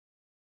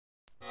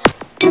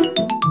Hello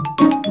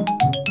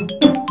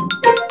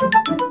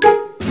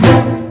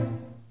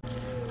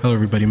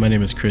everybody, my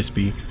name is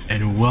Crispy,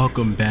 and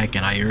welcome back,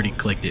 and I already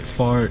clicked it,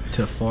 Far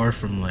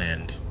From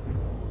Land.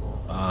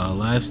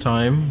 Last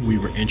time we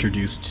were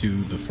introduced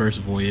to the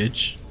first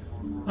voyage.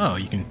 Oh,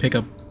 you can pick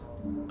up...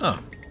 Oh,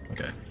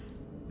 okay.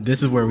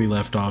 This is where we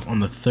left off on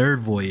the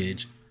third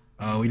voyage.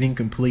 We didn't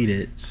complete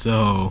it,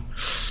 so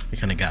we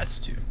kind of got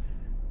to.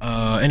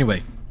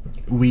 Anyway,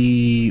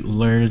 we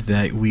learned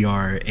that we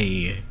are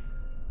a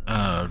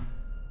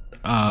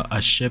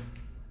ship.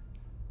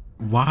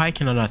 Why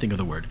can I not think of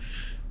the word?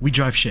 We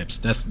drive ships.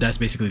 That's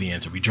basically the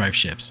answer. We drive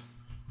ships.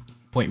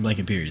 Point blank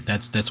and period.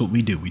 That's what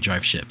we do. We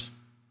drive ships.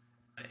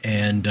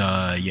 And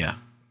yeah,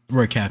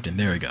 we're a captain.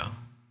 There we go.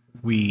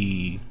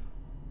 We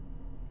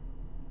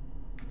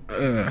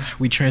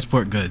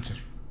transport goods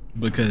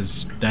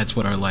because that's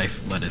what our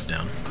life led us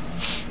down.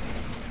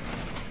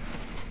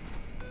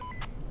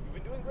 You've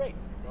been doing great.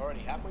 You're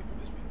already halfway through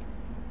this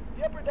week.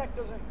 The upper deck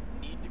doesn't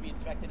need to be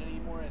inspected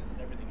anymore, as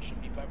everything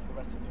should be fine for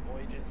the rest of the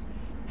voyages.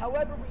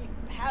 However, we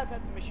have had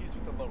some issues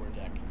with the lower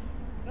deck.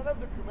 None of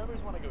the crew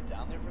members want to go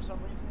down there for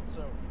some reason,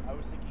 so I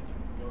was thinking you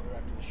could go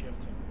there after the shift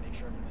to make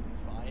sure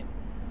everything's fine.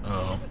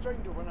 Oh. The ship is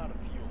starting to run out of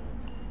fuel,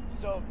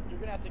 so you're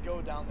gonna have to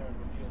go down there and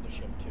refuel the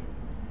ship too.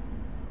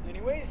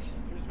 Anyways,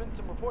 there's been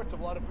some reports of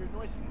a lot of weird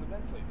noises in the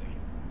vents lately.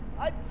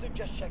 I'd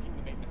suggest checking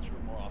the maintenance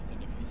room more often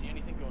if you see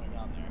anything going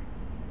on there.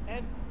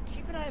 And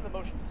keep an eye on the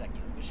motion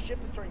detector. The ship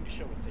is starting to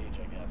show its age,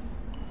 I guess.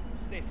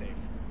 Stay safe.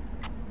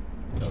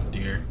 Oh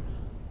dear.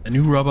 A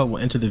new robot will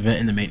enter the vent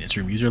in the maintenance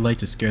room. Use your light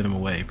to scare them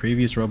away.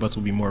 Previous robots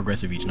will be more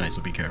aggressive each night,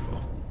 so be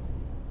careful.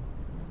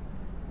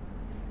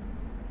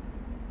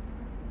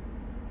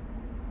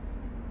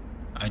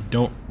 I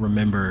don't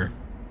remember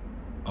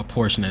a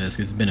portion of this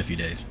because it's been a few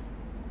days.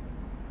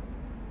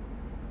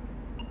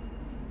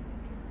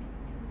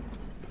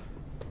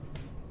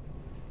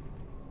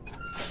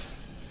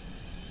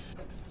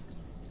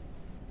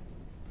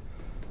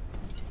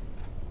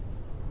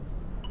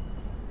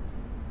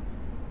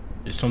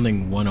 There's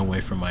something one away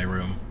from my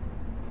room.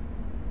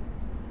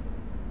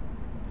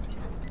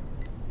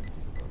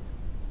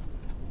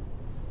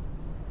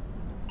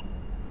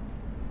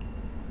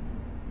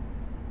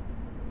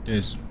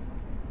 There's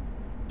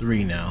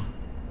 3 now.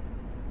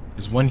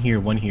 There's one here,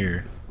 one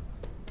here.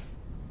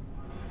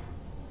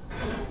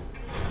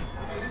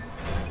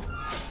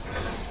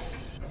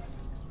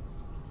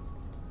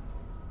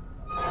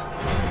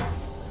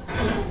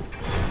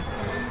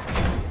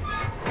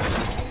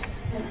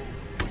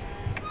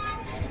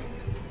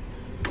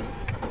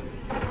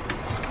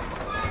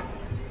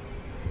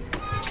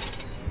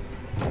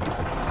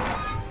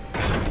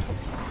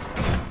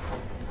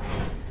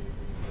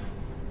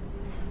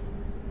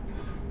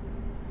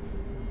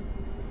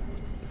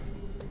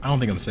 I don't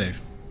think I'm safe.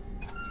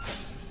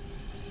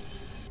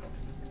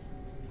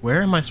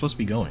 Where am I supposed to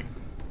be going?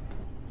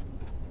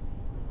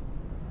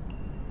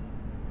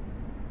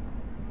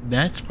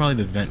 That's probably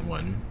the vent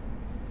one.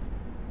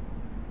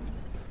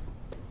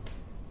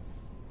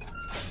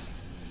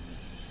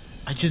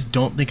 I just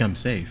don't think I'm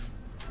safe.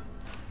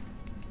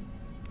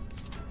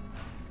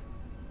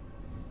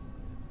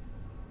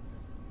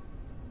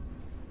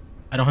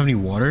 I don't have any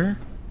water?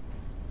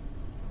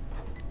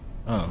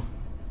 Oh.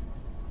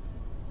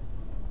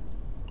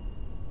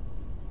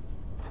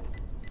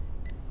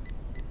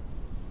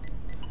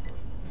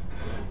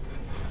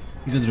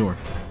 He's at the door.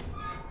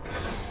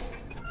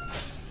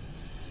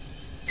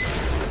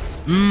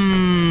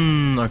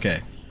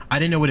 Okay. I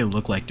didn't know what it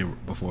looked like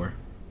before.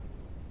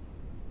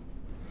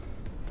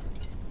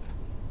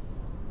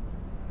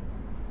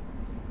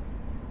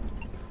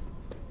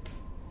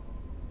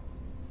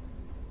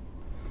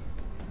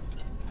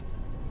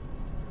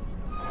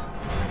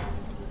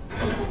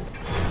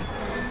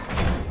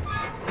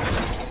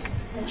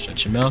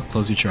 Shut your mouth,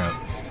 close your trap.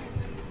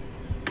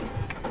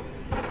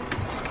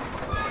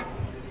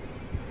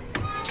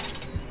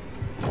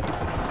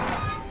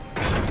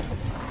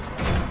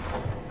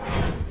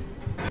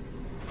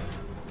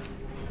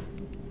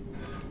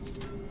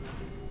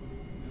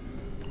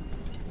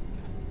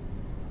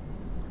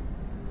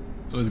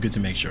 So it's good to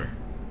make sure.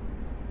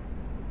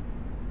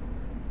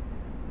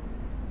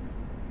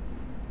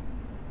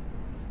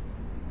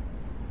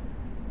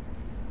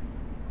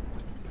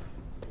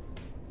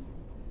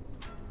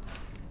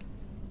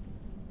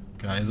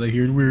 Guys, I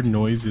hear weird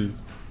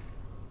noises.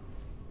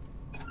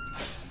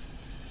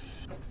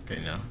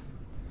 Okay, now.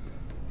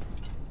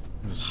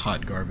 This is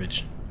hot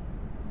garbage.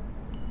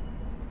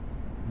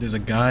 There's a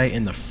guy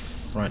in the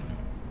front,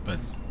 but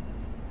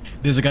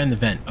there's a guy in the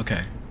vent.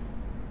 Okay.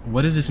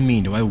 What does this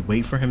mean? Do I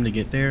wait for him to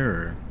get there,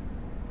 or?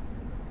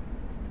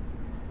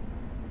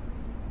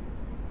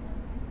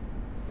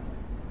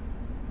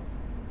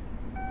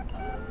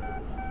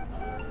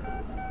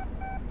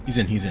 He's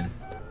in, he's in.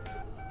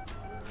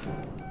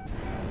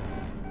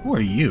 Who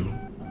are you?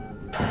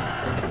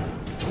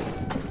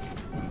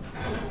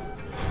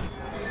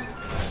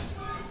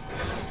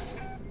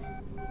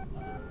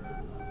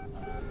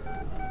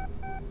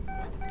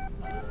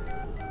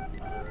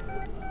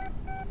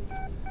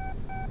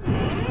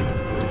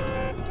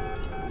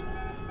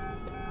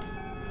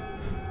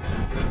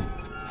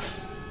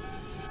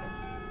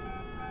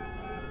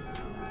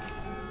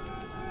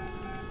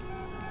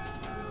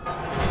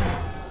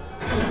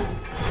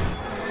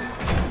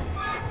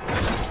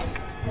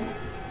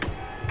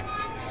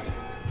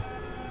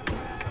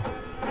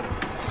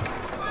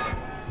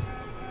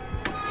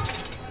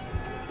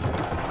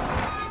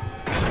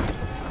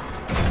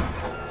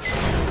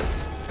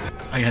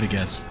 I had a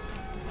guess.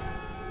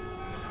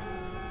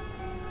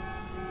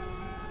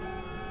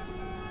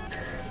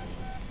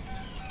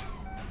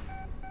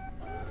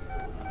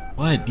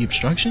 What? The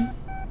obstruction?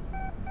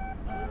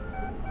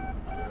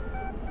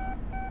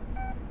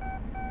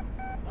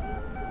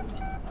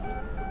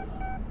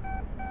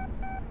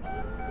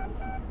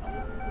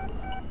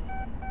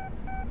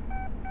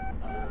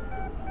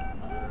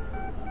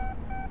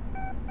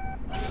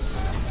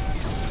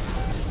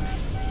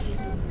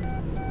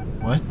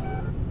 What?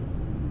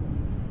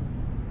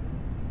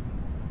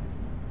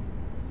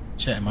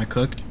 Chat, am I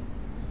cooked?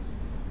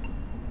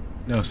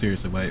 No,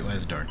 seriously, why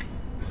is it dark?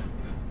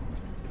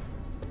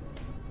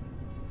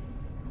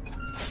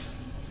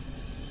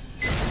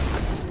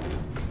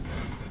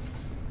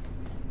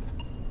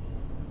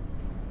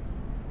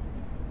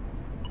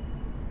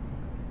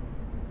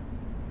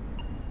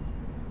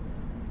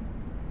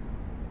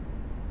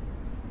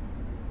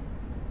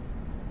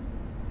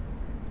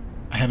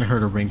 I haven't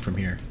heard a ring from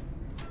here.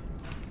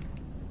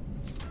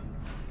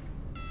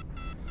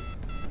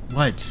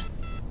 What?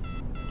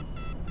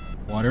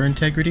 Water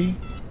integrity?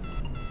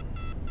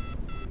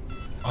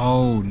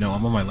 Oh no,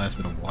 I'm on my last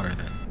bit of water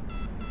then.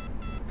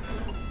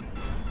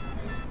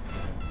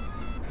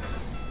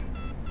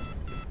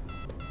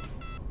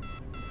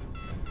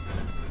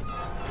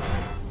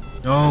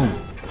 No!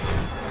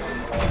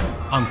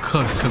 I'm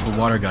cooked because the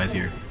water guy's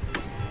here.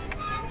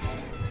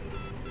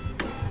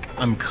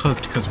 I'm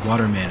cooked because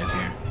Waterman is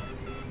here.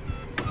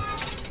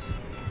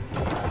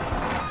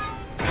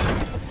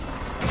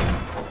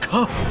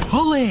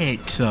 Pull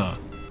it!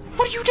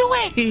 What are you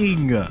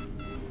doing?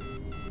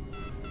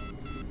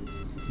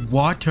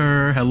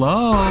 Water,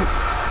 hello?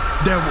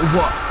 There,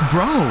 what,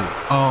 bro?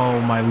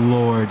 Oh my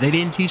lord, they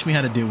didn't teach me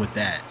how to deal with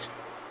that.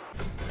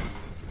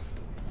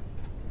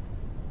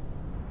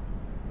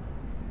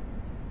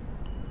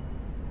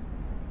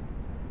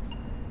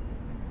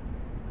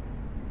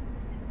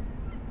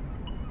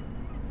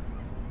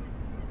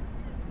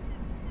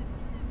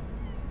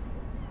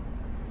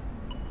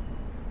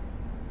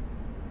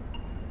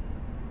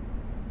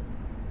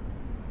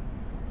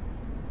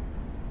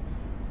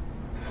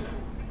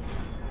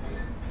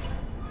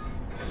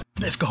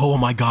 Let's go. Oh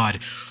my god.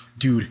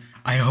 Dude,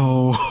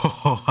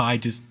 I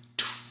just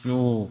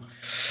feel...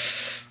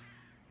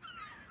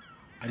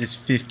 I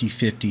just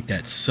 50-50'd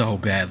that so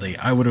badly.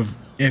 I would have...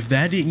 If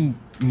that didn't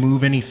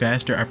move any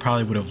faster, I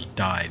probably would have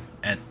died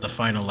at the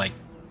final, like,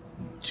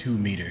 2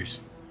 meters.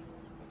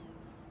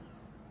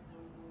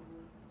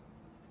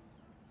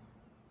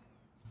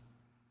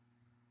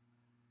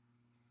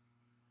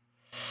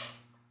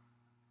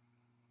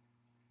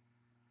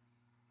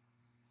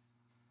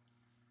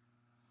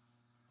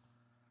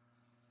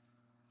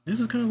 This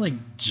is kind of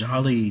like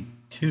Jolly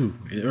too,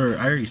 or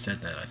I already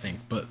said that, I think,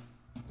 but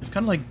it's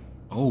kind of like,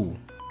 oh.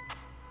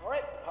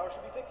 Alright, the power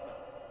should be fixed now.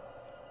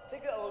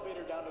 Take the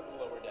elevator down to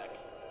the lower deck.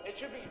 It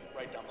should be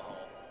right down the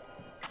hall.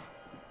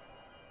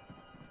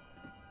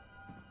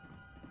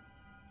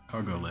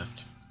 Cargo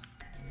lift.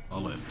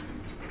 I'll lift.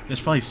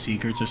 There's probably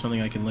secrets or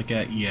something I can look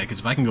at. Yeah, because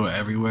if I can go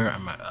everywhere,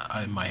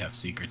 I might have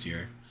secrets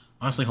here.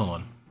 Honestly, hold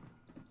on.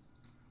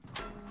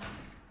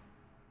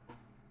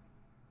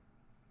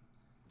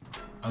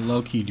 I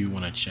low-key do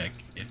want to check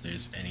if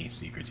there's any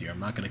secrets here. I'm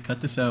not going to cut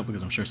this out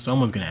because I'm sure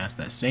someone's going to ask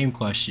that same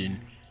question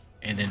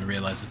and then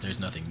realize that there's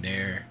nothing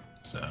there.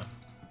 So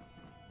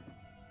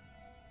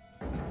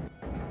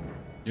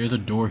there's a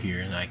door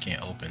here that I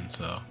can't open.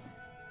 So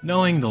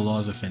knowing the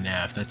laws of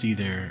FNAF, that's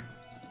either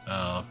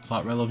a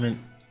plot relevant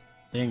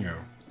thing or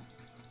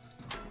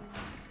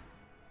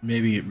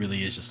maybe it really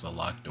is just a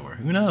locked door.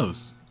 Who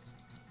knows?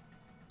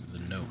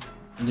 There's a note.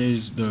 And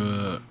there's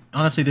the...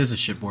 Honestly, there's a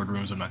shipboard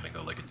room, so I'm not going to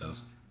go look at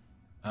those.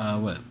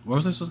 Where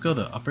was I supposed to go?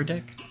 The upper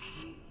deck?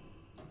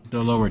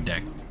 The lower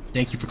deck.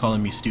 Thank you for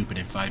calling me stupid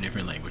in 5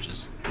 different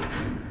languages.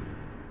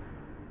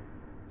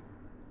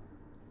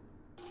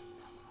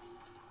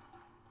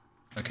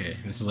 Okay,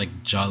 this is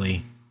like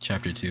Jolly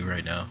Chapter 2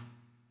 right now.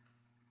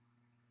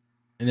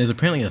 And there's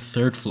apparently a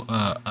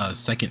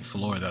second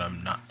floor that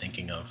I'm not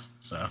thinking of,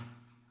 so...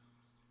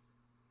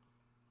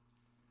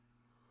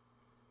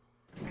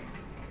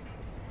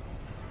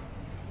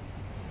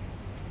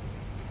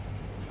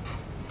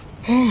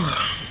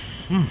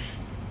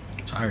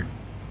 Tired.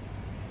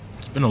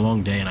 It's been a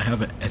long day and I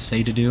have an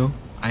essay to do.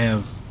 I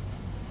have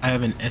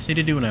an essay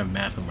to do and I have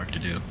math homework to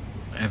do.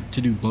 I have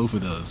to do both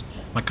of those.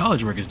 My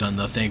college work is done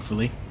though,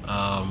 thankfully.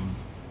 But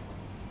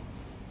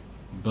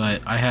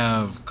I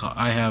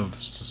have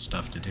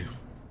stuff to do.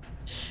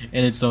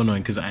 And it's so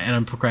annoying because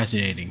I'm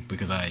procrastinating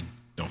because I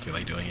don't feel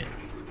like doing it.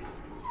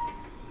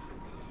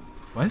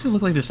 Why does it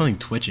look like there's something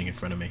twitching in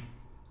front of me?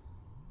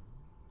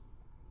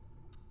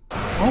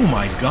 Oh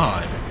my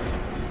god.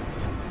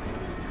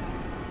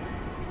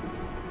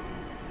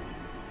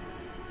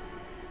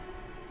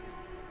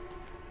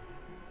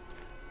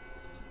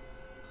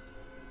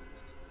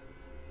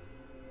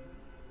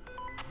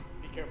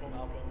 Careful,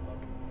 Malcolm.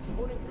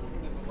 Supporting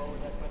improvement is lower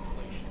deck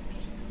ventilation.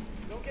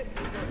 Just don't get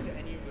too close to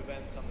any of the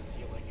vents on the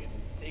ceiling and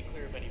stay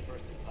clear of any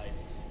bursted pipes.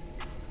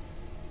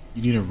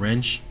 You need a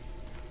wrench?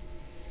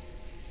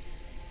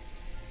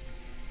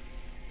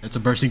 That's a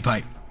bursting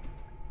pipe.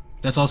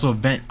 That's also a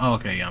vent. Oh,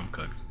 okay, yeah, I'm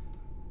cooked.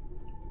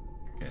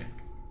 Okay.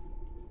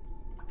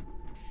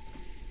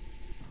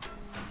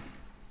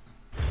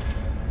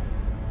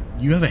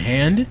 You have a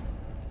hand?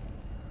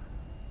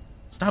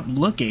 Stop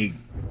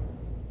looking.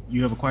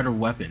 You have acquired a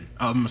weapon.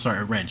 Oh, I'm sorry,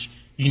 a wrench.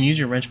 You can use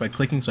your wrench by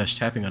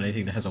clicking/tapping on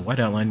anything that has a white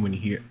outline when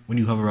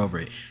you hover over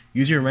it.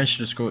 Use your wrench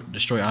to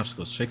destroy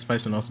obstacles, fix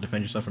pipes, and also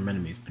defend yourself from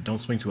enemies, but don't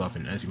swing too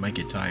often, as you might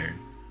get tired.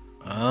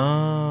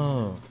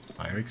 Oh,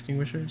 fire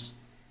extinguishers?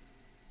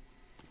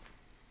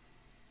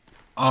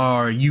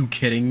 Are you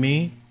kidding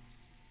me?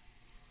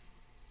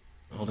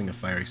 Holding a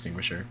fire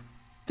extinguisher.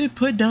 They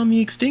put down the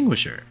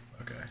extinguisher.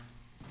 Okay.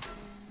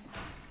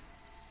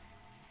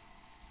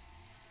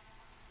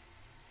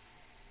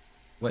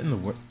 What in the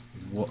world?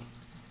 What?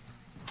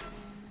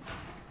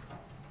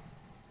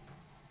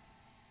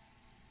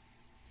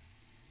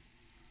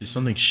 There's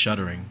something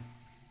shuddering.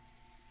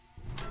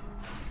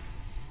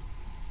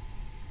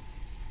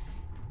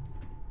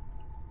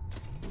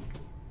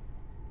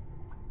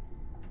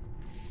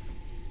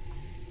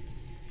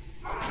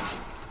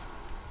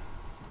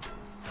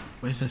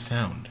 What is that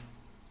sound?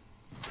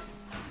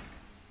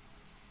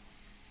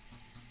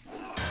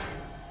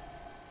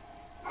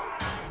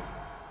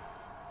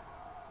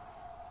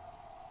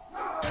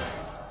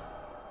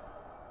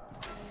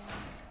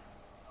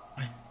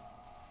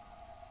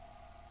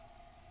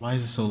 Why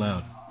is it so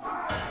loud?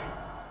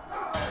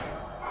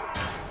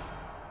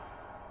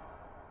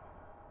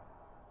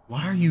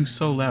 Why are you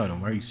so loud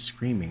and why are you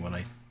screaming when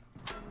I...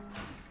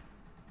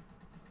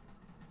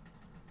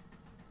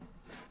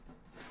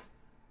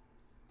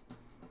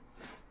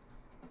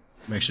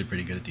 I'm actually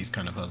pretty good at these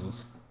kind of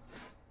puzzles.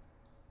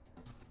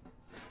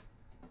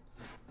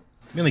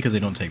 Mainly because they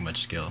don't take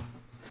much skill.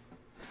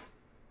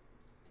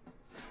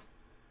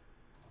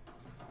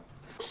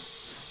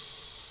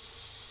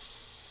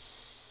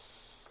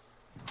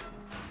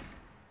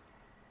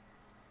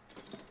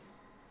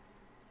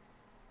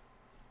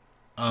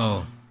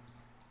 Oh.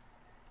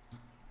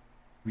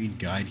 Read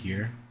guide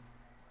here.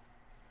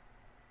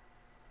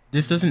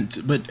 This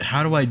doesn't... But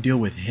how do I deal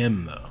with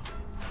him, though?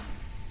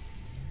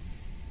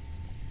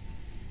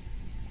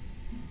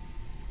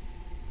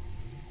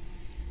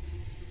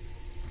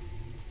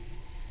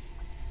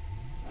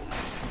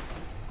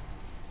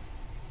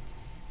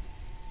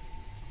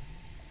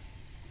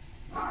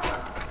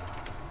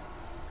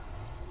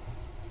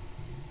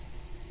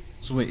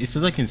 So wait, it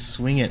says I can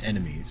swing at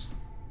enemies.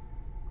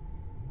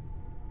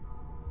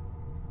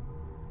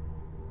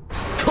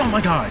 Oh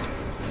my god!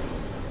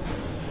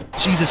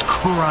 Jesus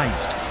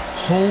Christ!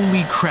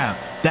 Holy crap!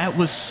 That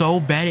was so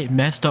bad it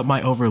messed up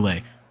my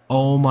overlay.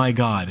 Oh my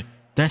god.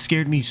 That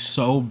scared me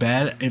so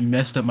bad it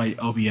messed up my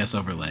OBS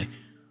overlay.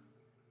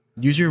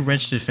 Use your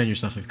wrench to defend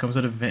yourself. If it comes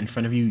out of a vent in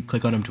front of you,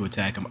 click on him to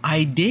attack him.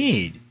 I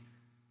did!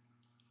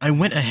 I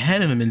went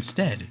ahead of him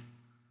instead.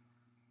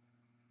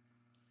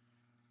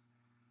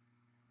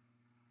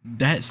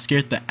 That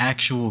scared the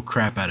actual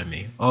crap out of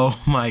me.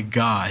 Oh my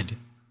god.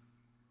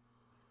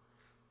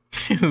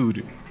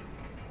 Dude.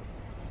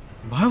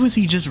 Why was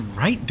he just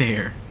right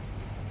there?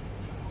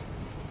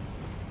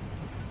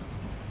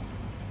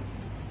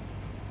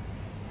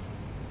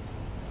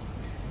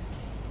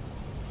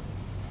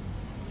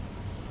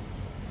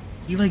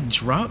 He like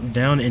dropped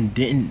down and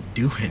didn't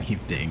do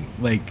anything.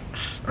 Like,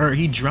 or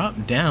he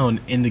dropped down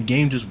and the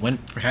game just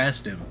went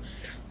past him.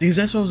 Because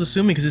that's what I was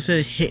assuming, because it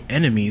said hit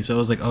enemies, so I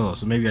was like, oh,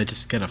 so maybe I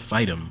just gotta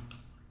fight him.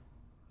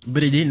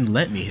 But it didn't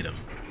let me hit him.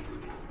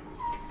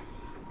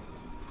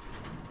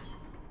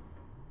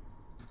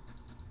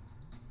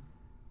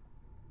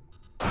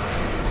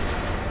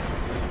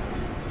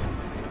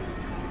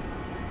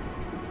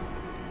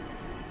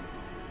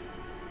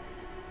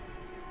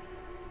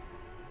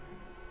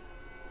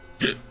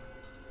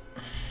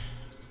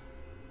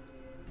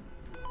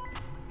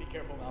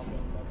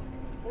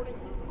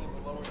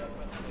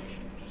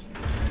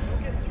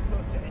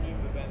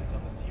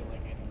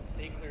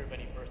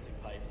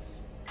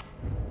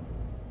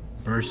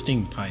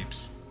 Bursting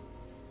pipes.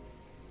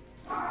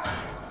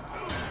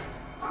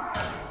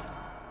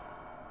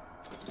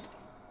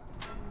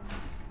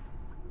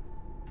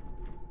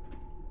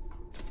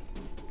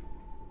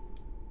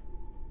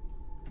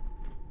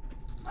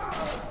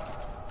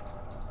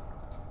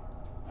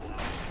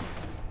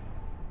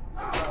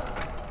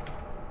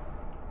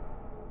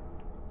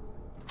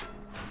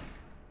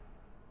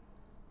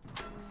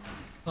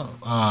 Oh,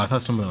 I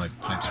thought some of the like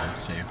pipes were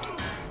saved.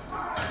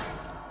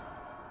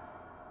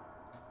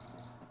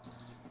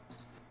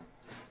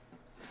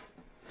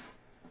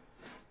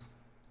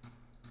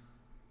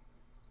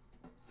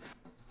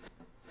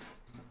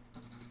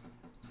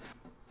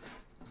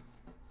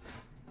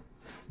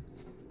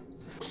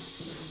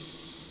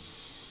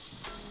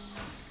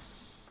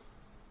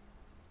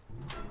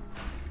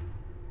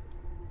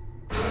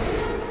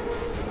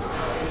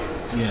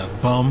 Yeah,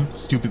 bum,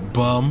 stupid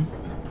bum.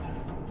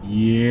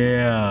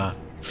 Yeah.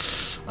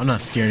 I'm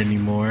not scared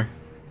anymore.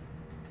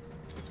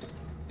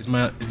 Is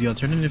the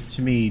alternative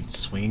to me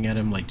swinging at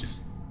him like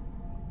just...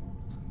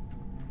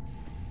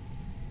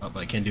 Oh, but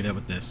I can't do that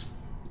with this.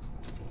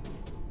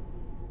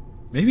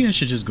 Maybe I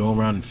should just go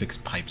around and fix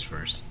pipes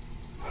first.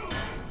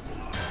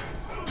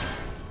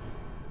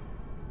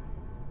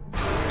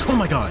 Oh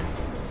my god!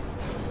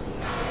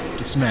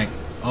 Get smacked.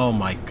 Oh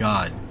my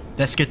god.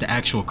 That scared the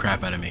actual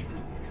crap out of me.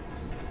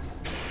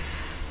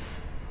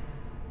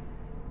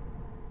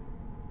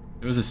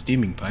 There was a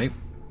steaming pipe.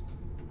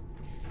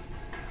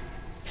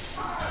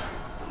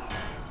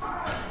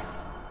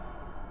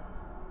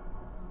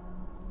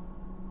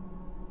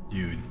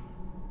 Dude.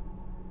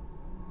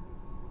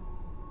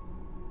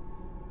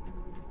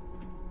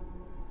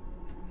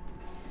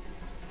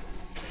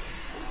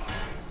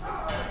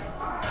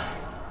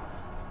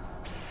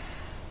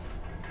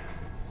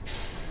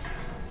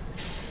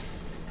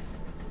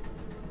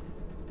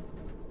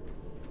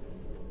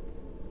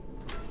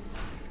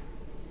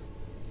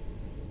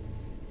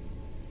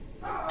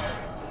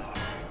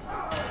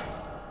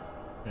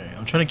 Okay,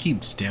 I'm trying to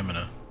keep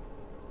stamina.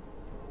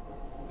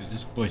 There's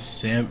this boy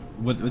Sam.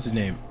 What's his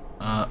name?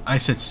 I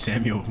said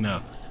Samuel.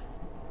 No.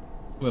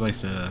 This boy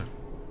likes to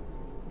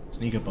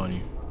sneak up on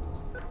you.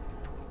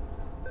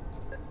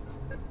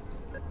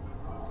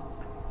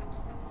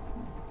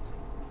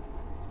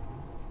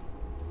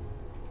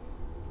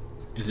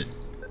 Is it?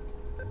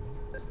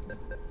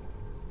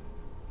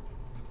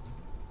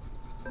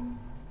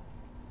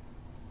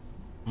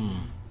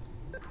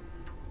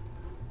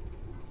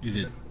 Is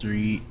it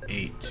 3,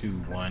 8, 2,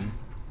 1?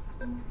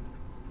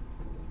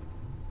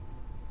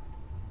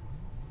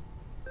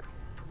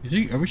 Is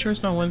it? Are we sure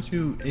it's not 1,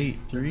 2, 8,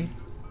 3?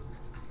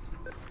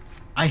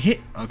 I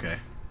hit. Okay.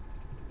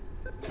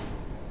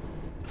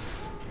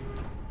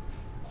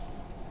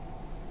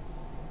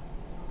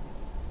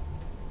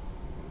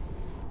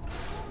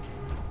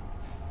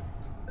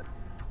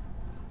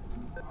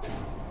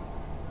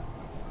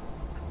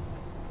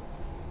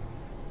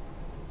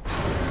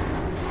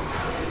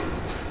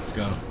 Let's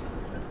go.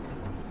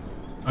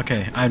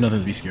 Okay, I have nothing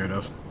to be scared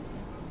of.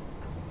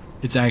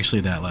 It's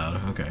actually that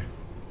loud. Okay.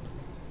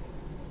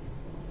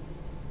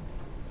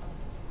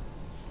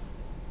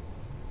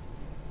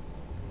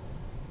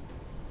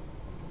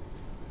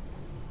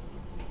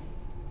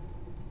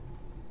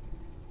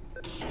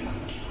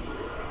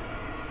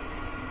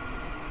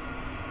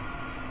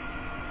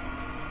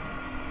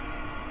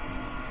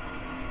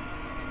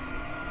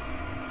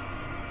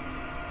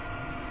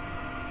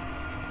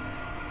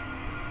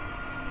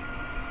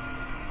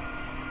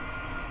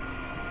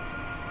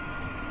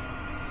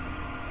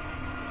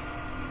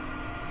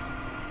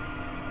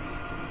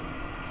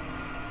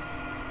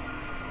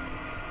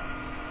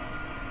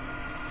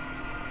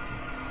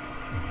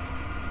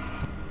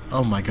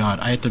 Oh my god,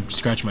 I had to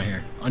scratch my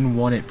hair.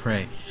 Unwanted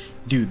prey.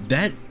 Dude,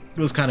 that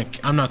was kind of...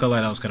 I'm not gonna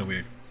lie, that was kind of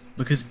weird.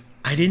 Because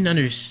I didn't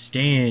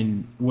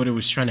understand what it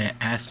was trying to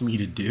ask me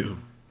to do.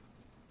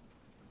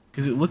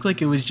 Because it looked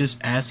like it was just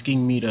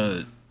asking me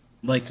to,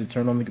 like, to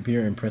turn on the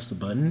computer and press the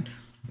button.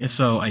 And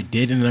so I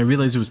did, and then I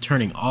realized it was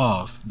turning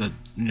off.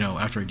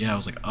 After I did, I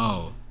was like,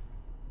 oh.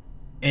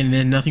 And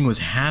then nothing was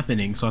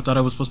happening, so I thought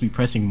I was supposed to be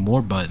pressing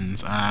more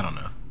buttons. I don't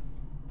know.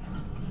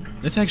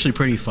 That's actually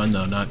pretty fun,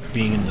 though, not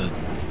being in the...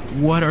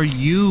 What are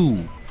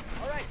you?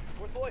 Alright,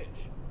 fourth voyage.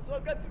 So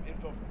I've got some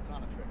info from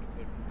ANIMATRONICS,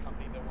 the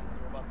company that wants to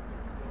robots in their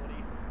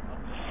facility.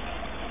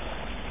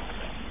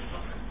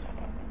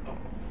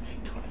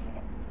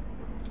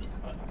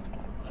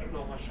 I don't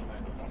know much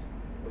about robots,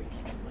 but you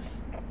need to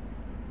listen.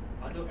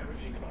 I know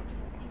everything about the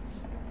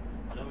robots.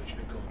 I know what you've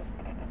been going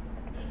through.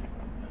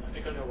 And I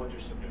think I know what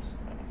your subjects.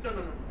 No.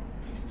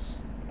 Please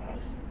just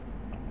listen.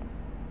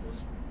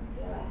 Those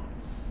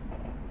morons.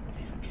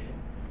 They don't get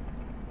it.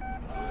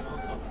 I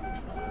found something.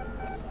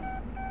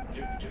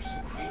 There's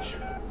some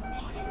creature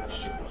hiding in the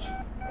ship with you.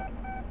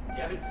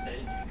 You haven't said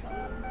anything.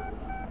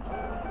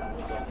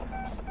 We got it.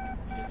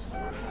 It's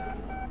horrible.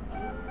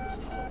 It's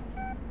tall.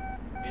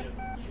 Made of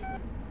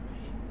human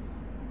remains.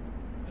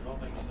 It all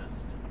makes sense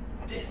now.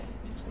 This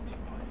is what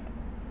they're hiding.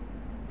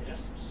 It has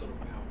some sort of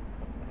power.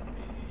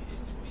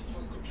 It's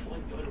what's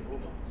controlling the other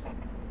robots.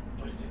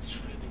 But it's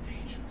extremely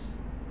dangerous.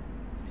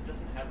 It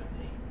doesn't have a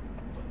name,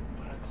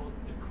 but I call it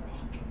the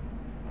Kraken.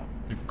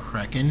 The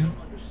Kraken?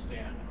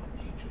 Understand how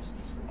dangerous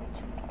these robots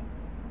are.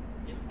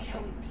 They're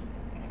killing people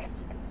because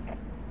of this.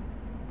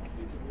 If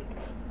we deliver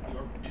them, we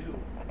are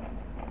doomed.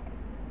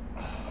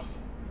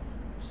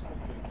 There's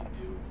nothing we can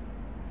do.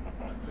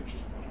 I could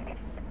just run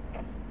away.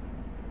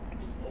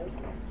 It's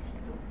over if you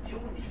don't do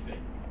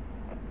anything.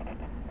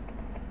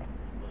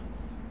 Liz,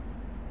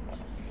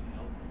 you can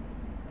help.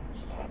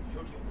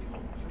 You're the only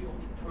hope. You're the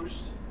only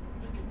person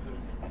that can put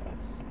an end to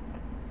this.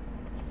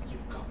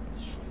 You've got to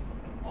destroy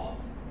them all.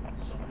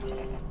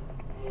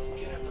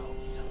 Get out now,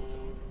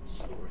 telephone,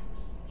 stories.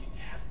 You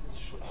have to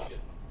destroy the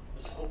ship.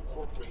 This whole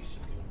corporation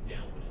goes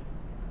down with it.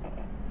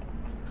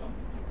 You've got to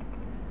do it.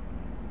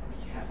 We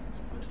have to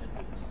put an end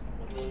to this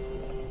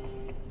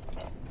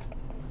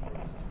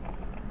once and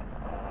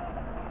for all.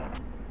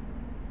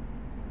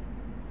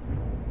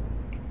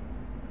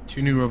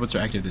 Two new robots are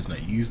active this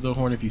night. Use the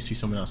horn if you see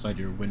someone outside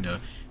your window.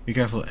 Be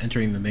careful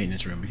entering the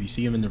maintenance room. If you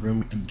see him in the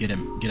room, get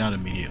out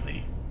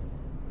immediately.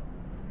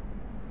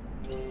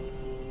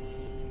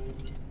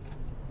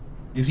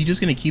 Is he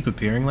just gonna keep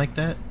appearing like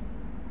that?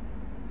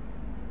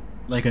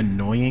 Like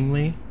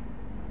annoyingly?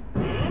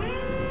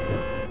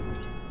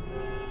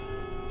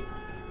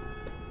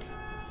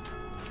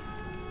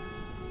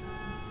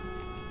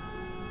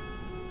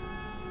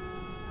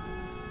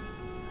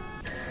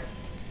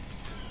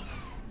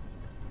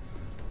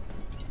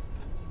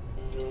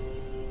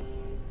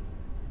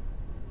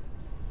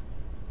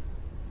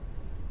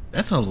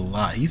 That's a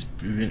lot. He's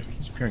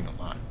appearing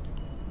a lot.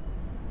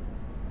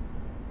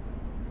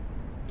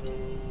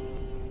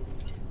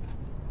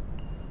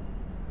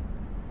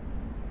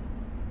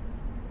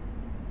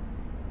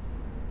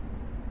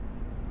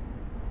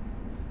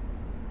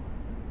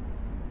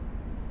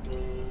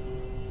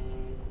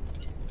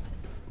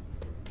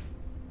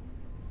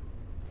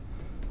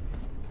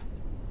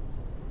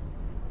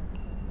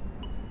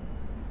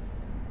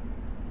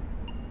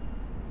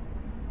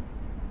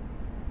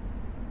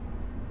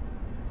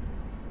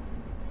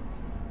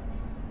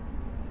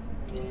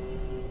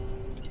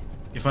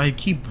 If I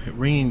keep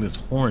ringing this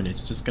horn,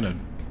 it's just gonna...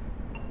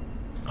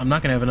 I'm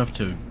not gonna have enough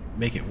to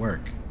make it work.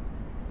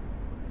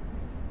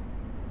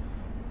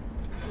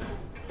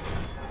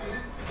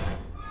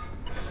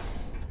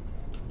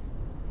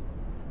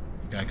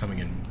 Guy coming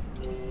in.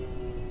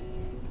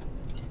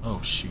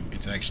 Oh shoot,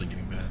 it's actually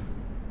getting bad.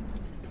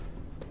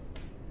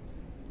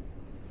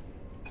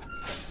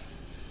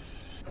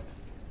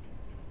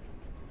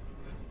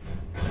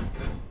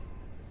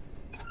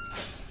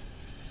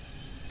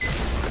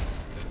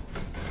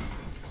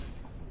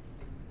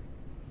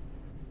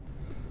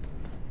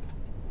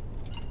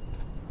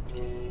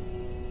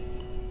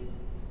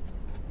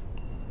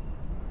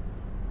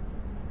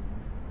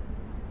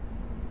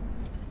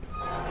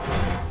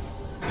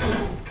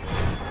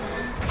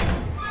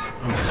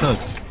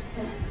 Cooked.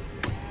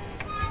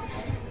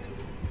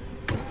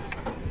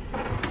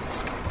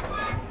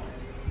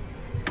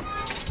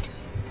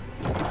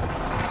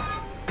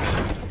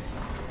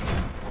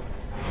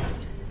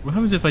 What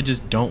happens if I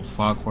just don't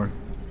foghorn?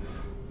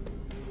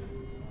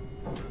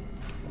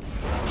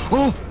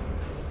 Oh!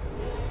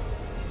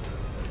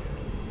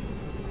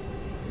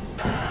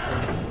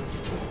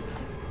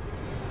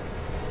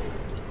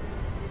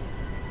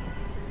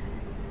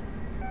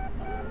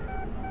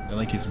 Is that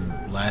like his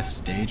last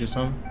stage or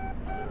something?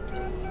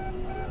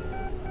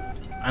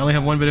 I only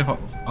have one bit of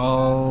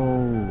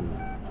oh.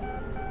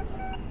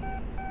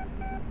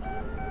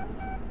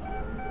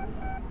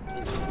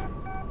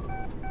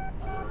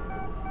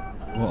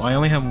 Well, I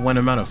only have one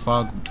amount of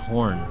fogged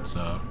horn,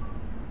 so.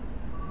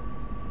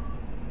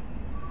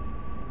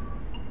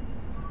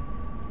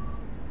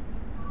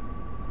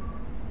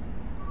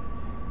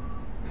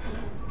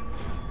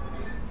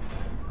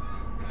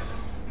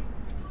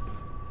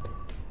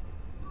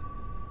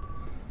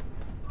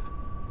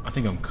 I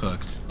think I'm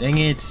cooked. Dang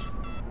it.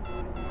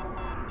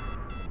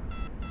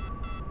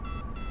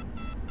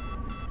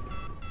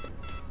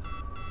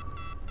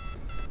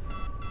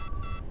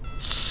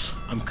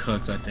 I'm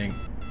cooked, I think.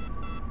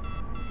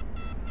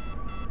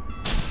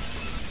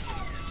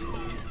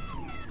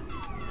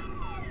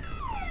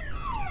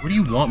 What do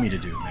you want me to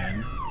do,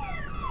 man?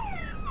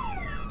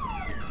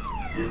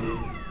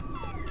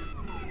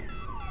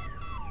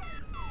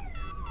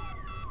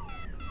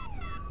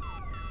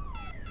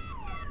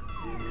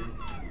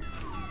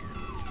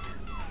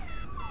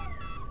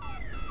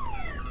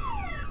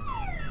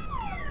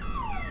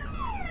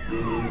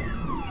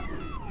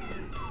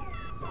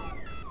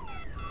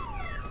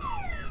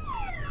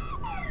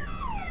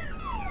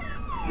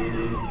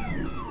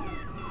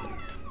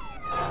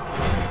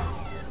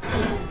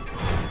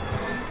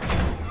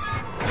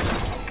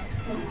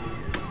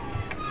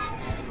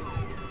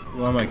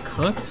 Well, am I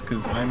cooked?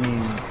 Because, I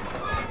mean...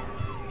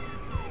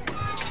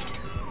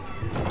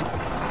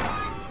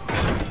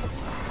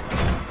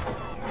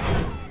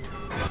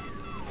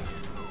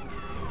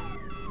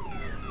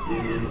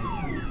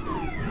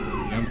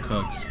 Yeah, I'm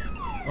cooked.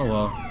 Oh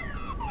well.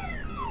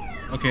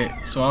 Okay,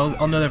 so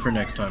I'll know that for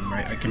next time,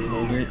 right? I can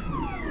hold it.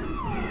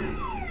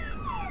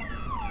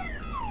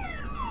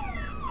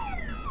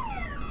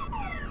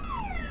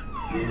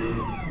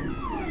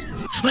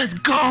 Let's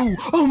go!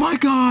 Oh my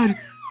god!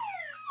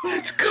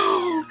 Let's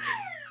go!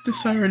 The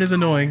siren is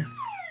annoying.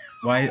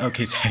 Why?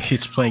 Okay,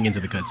 it's playing into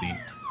the cutscene.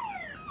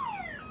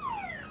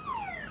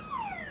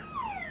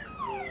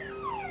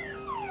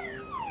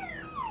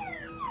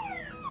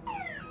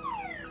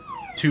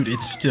 Dude,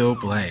 it's still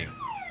playing.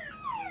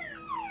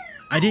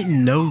 I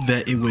didn't know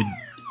that it would...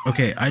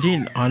 Okay, I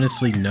didn't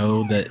honestly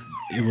know that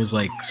it was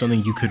like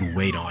something you could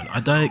wait on.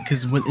 I thought,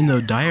 because in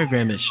the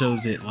diagram it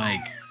shows it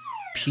like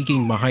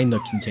peeking behind the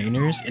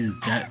containers and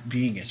that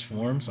being its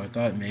form, so I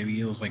thought maybe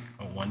it was like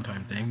a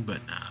one-time thing, but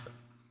nah.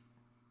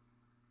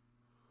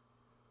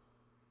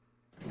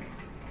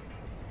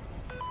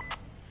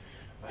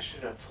 I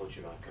should have told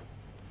you, Malcolm.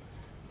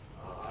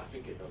 I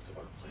think it knows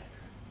about the plan.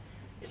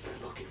 It's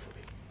been looking for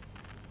me.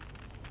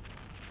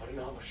 I don't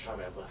know how much time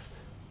I have left.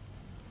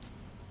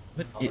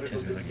 But I'm it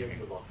has been looking looking.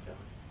 for the lockdown.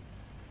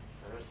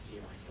 I don't see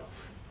myself.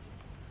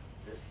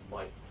 This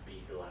might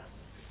be the last.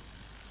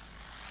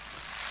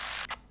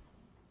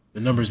 The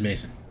number's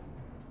Mason.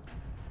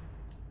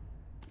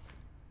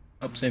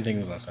 Oh, same thing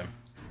as last time.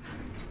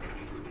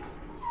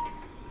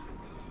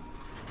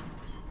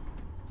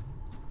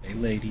 Hey,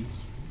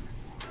 ladies.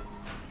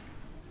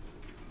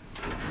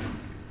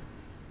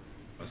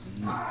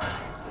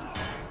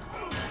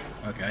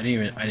 Okay, I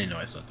didn't know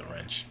I still had the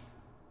wrench.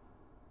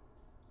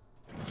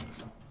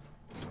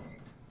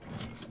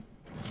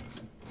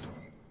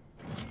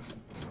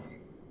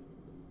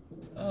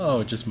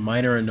 Oh, just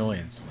minor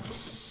annoyance.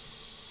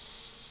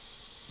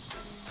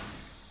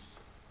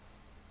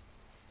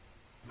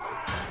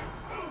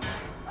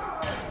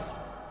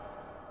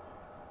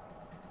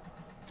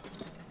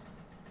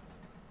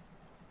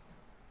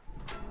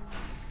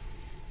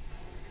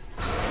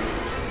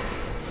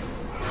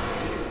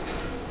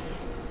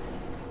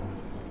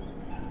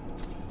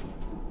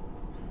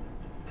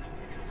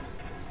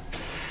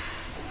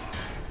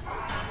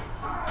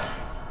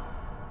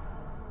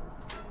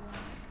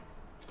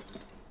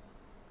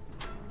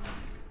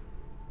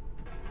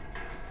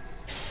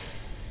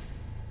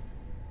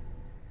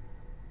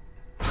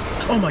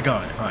 Oh my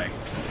god, hi.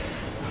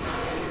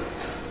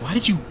 Why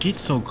did you get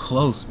so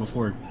close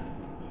before?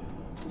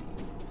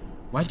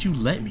 Why did you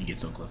let me get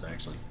so close,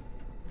 actually?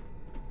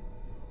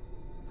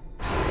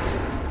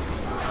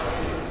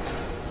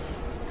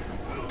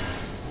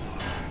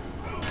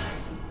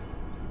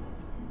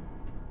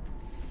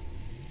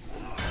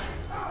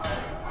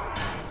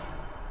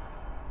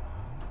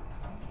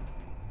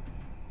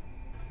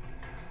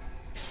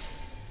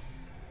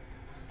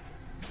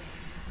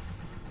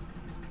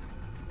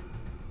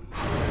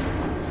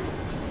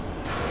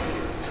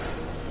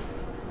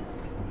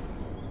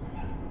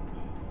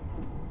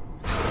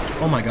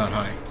 Oh my god,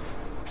 hi.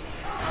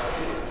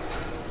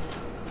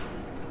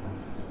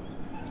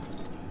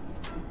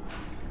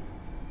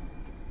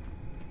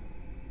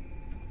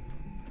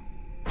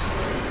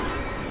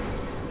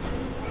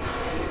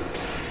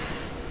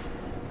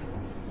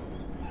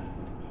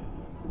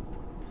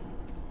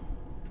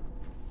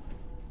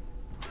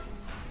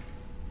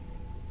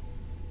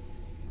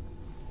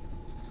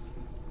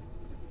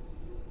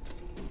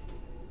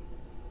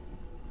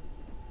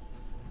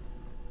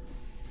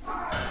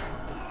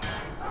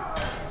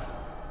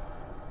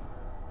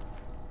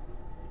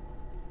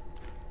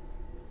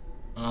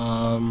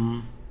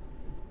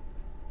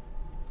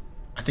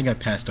 I think I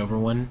passed over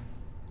one.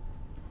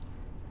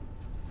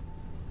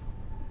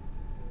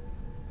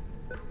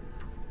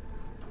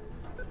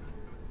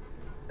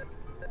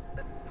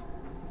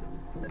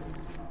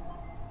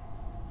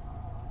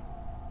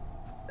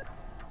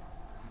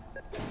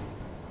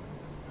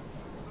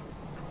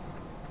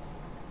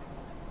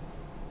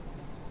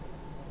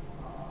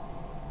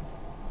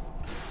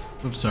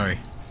 Oops, sorry.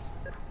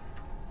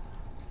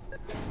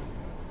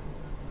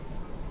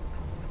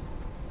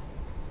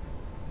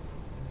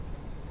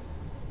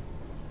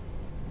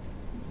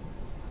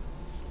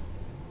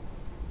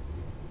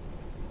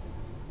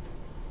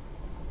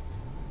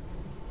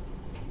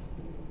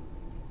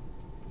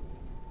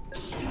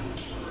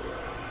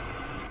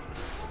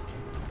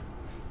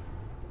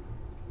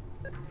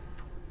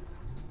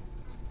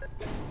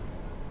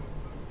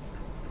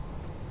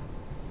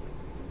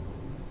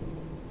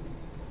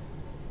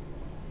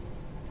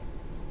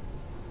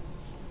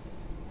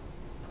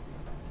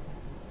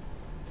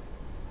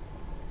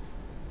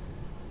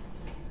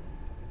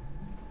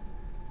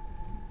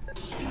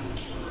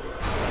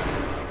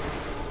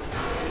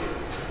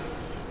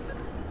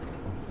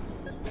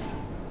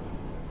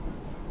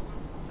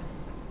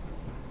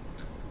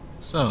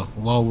 So,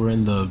 while we're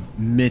in the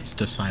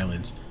midst of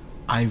silence,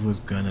 I was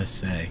gonna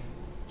say,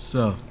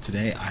 so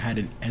today I had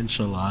an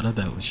enchilada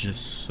that was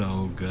just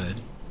so good.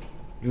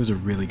 It was a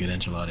really good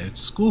enchilada. It's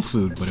school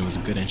food, but it was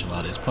a good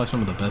enchilada. It's probably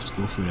some of the best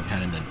school food I've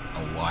had in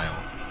a while.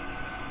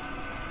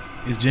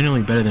 It's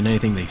generally better than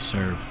anything they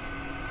serve.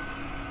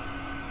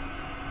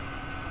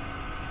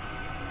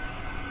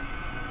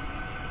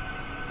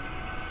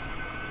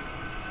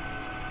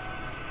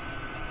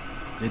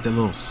 They had that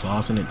little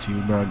sauce in it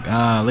too, bro.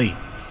 Golly.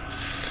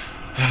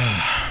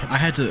 I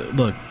had to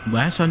look.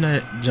 Last time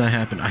that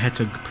happened, I had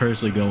to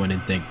personally go in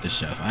and thank the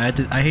chef.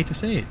 I hate to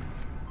say it.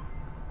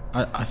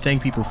 I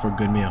thank people for a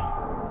good meal.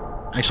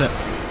 Actually,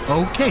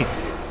 okay.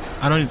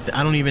 I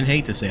don't even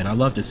hate to say it. I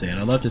love to say it.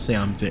 I love to say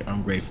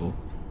I'm grateful.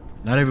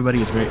 Not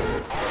everybody is great.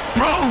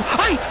 Bro,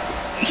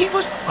 he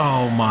was.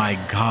 Oh my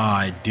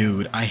god,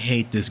 dude. I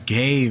hate this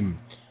game.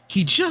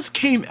 He just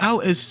came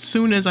out as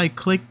soon as I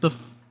clicked the.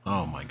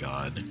 Oh my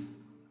god.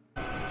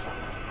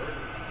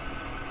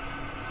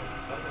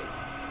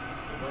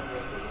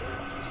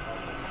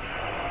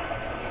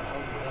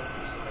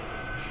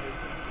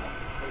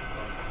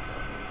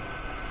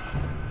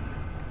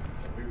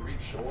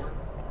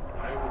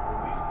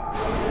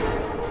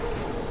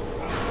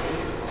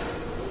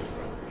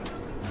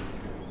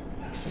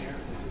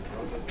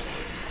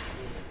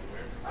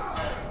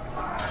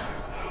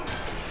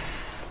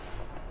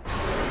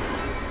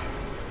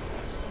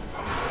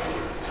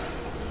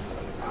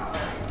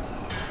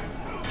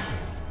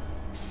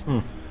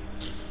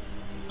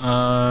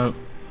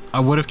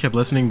 I would have kept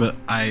listening, but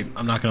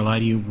I'm not gonna lie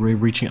to you.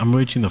 I'm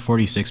reaching the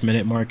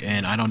 46-minute mark,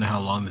 and I don't know how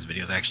long this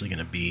video is actually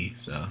gonna be.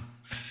 So,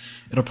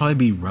 It'll probably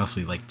be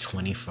roughly like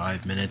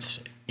 25 minutes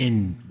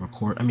in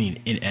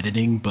in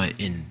editing, but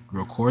in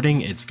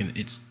recording it's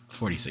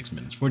 46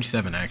 minutes,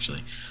 47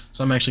 actually.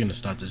 So I'm actually gonna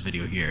stop this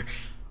video here.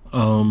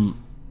 In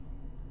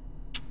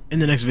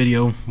the next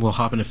video we'll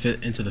hop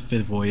into the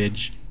fifth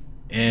voyage,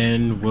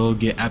 and we'll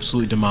get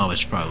absolutely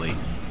demolished probably.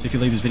 So if you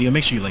like this video,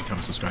 make sure you like,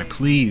 comment, subscribe,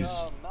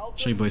 please.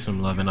 Show you boys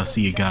some love, and I'll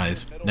see you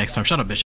guys next time. Shut up, bitch.